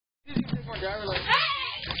my driver license. Hey!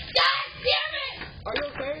 God damn it! Are you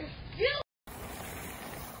okay? You.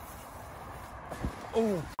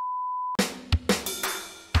 Oh.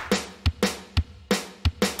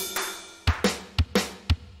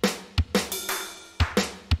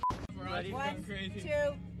 One, crazy. 2.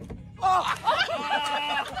 Oh!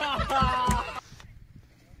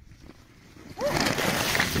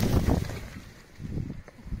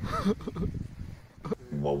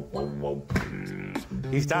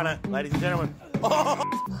 He's done it, ladies and gentlemen. Oh!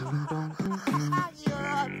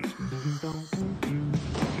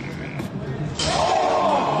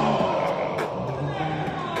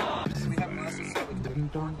 We have glasses so we can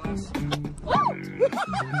door glass. Whoa!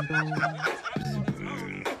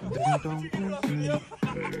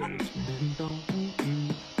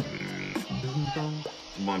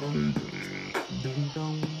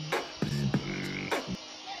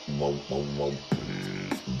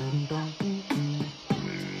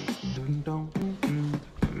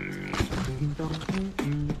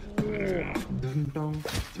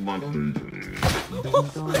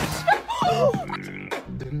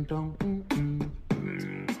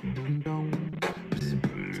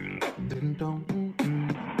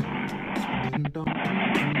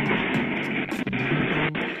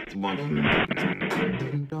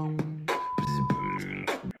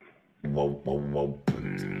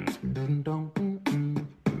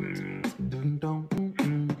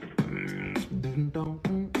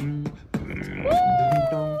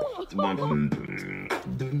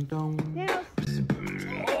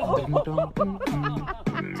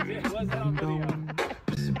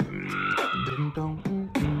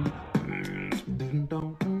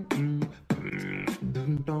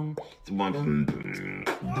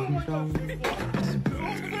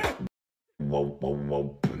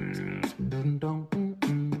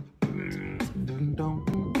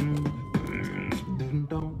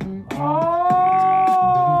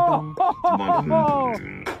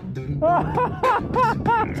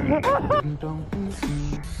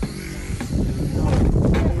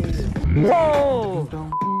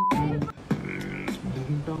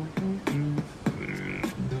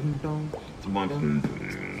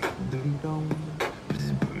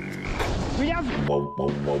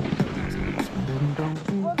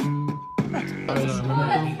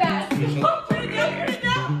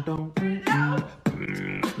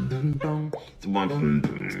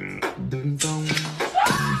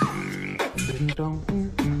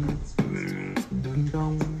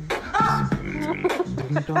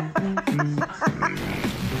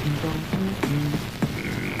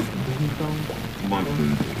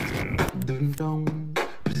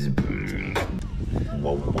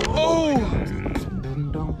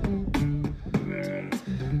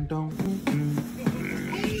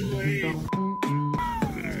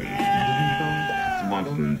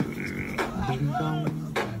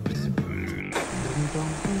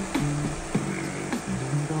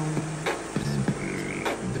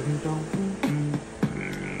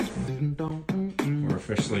 We're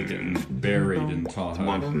officially getting buried in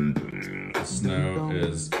Tahoe. The snow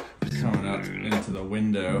is coming up into the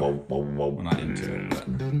window. Well, not into it, but...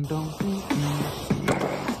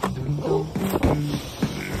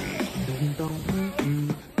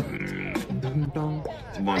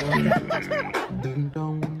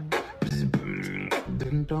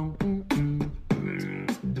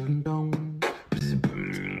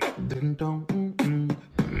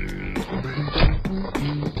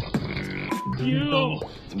 You!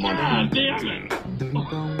 God damn it!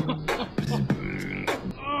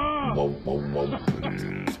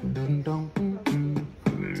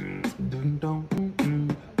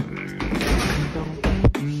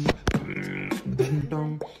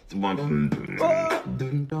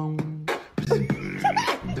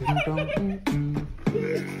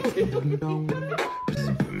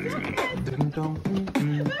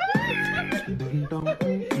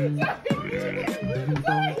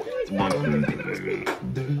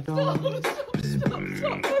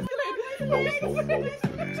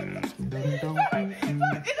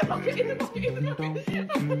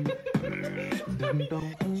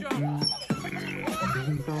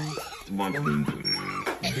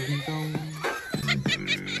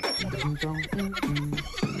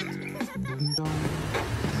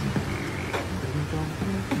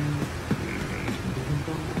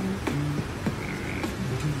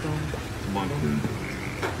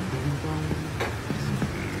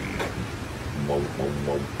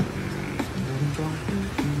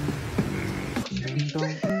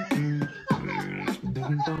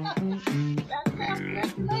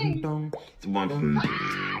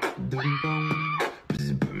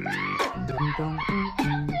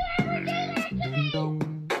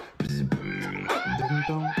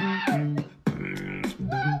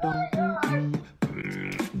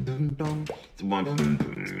 Rico,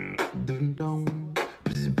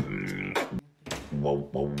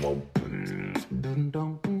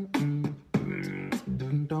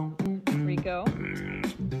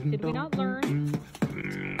 did we not learn?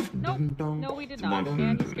 Nope, no we did not.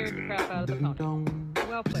 And you scared the crap out of the pony.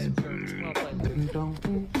 Well played, sir. Well played.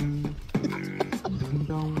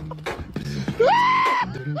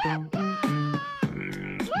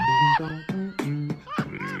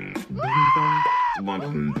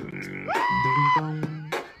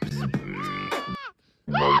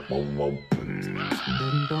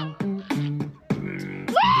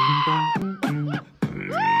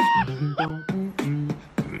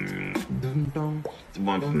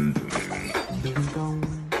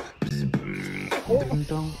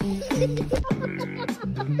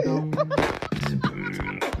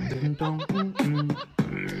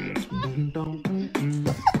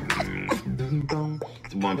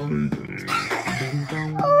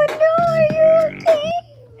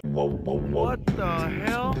 What the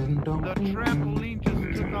hell? The trampoline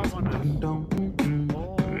just took off on us.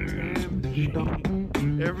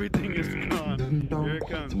 OMG. Everything is gone. Here it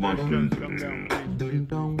comes. Here it comes. Come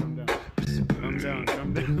down, please. Come down.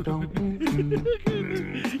 Come down. Come down.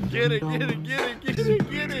 Get it. Get it. Get it. Get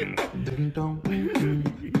it. Get it.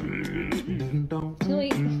 Too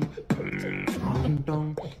late. I'm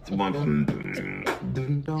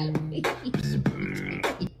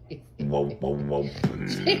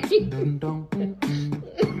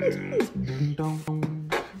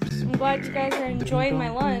glad you guys are enjoying my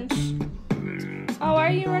lunch. Oh, why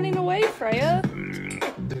are you running away, Freya?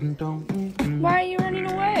 Why are you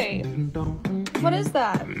running away? What is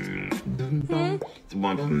that?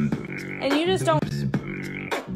 And you just don't